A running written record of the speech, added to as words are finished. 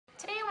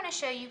to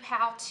show you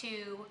how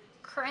to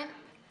crimp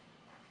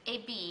a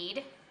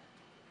bead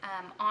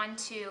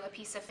onto a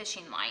piece of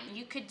fishing line.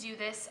 You could do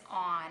this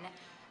on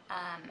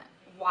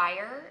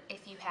wire.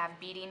 If you have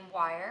beading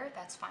wire,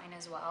 that's fine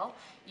as well.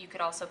 You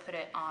could also put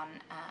it on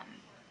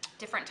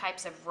different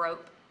types of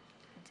rope,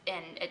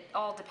 and it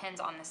all depends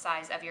on the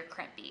size of your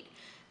crimp bead.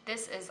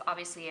 This is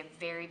obviously a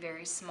very,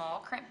 very small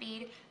crimp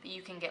bead, but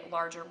you can get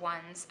larger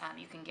ones.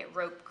 You can get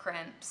rope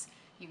crimps,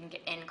 you can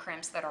get end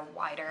crimps that are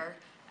wider,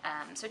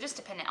 so just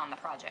dependent on the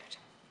project.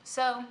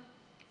 So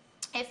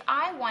if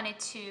I wanted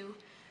to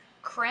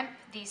crimp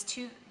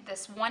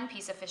this one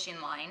piece of fishing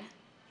line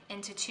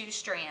into 2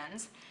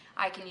 strands,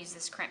 I can use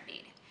this crimp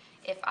bead.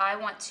 If I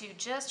want to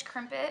just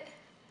crimp it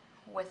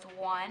with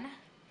 1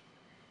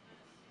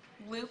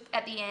 loop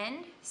at the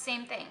end,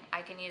 same thing,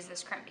 I can use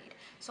this crimp bead.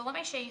 So let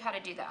me show you how to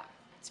do that.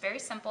 It's very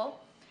simple.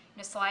 You're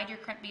going to slide your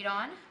crimp bead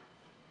on,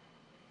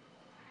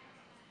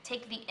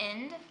 take the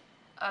end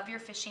of your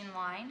fishing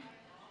line,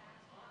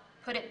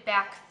 put it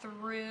back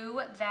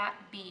through that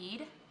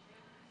bead,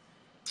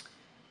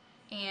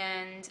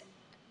 and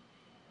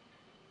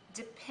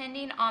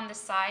depending on the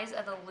size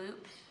of the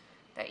loop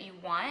that you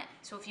want,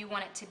 so if you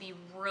want it to be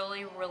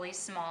really, really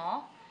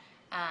small,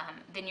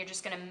 then you're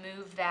just going to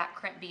move that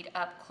crimp bead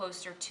up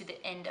closer to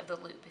the end of the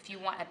loop. If you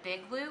want a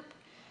big loop,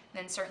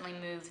 then certainly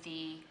move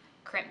the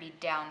crimp bead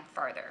down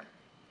farther.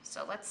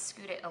 So let's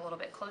scoot it a little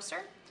bit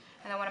closer.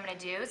 And then what I'm going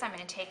to do is I'm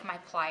going to take my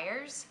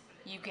pliers.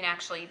 You can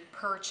actually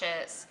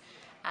purchase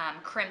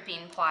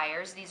crimping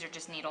pliers. These are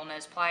just needle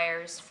nose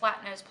pliers.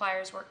 Flat nose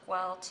pliers work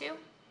well too.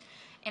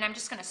 And I'm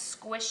just going to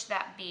squish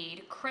that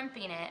bead,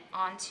 crimping it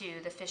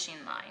onto the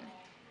fishing line.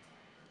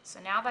 So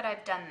now that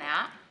I've done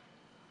that,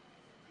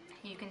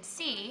 you can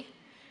see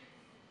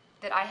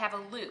that I have a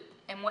loop.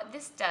 And what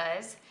this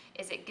does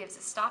is it gives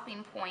a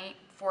stopping point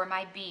for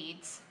my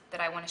beads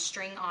that I want to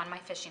string on my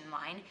fishing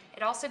line.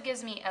 It also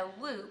gives me a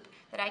loop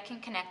that I can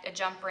connect a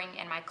jump ring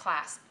and my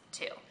clasp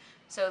to.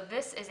 So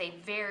this is a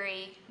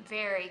very,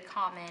 very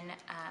common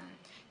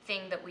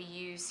thing that we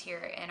use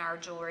here in our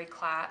jewelry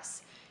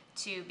class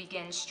to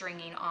begin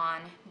stringing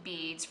on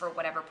beads for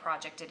whatever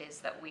project it is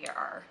that we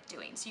are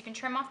doing. So you can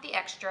trim off the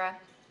extra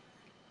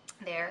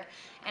there,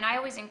 and I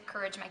always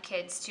encourage my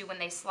kids to, when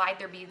they slide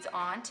their beads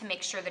on, to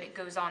make sure that it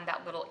goes on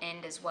that little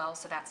end as well,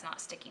 so that's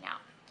not sticking out.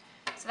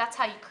 So that's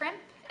how you crimp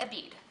a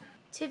bead.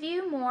 To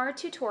view more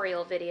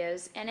tutorial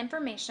videos and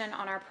information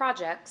on our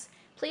projects,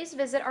 please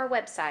visit our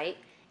website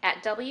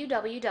at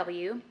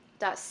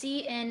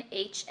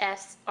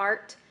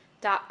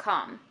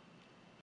www.cnhsart.com.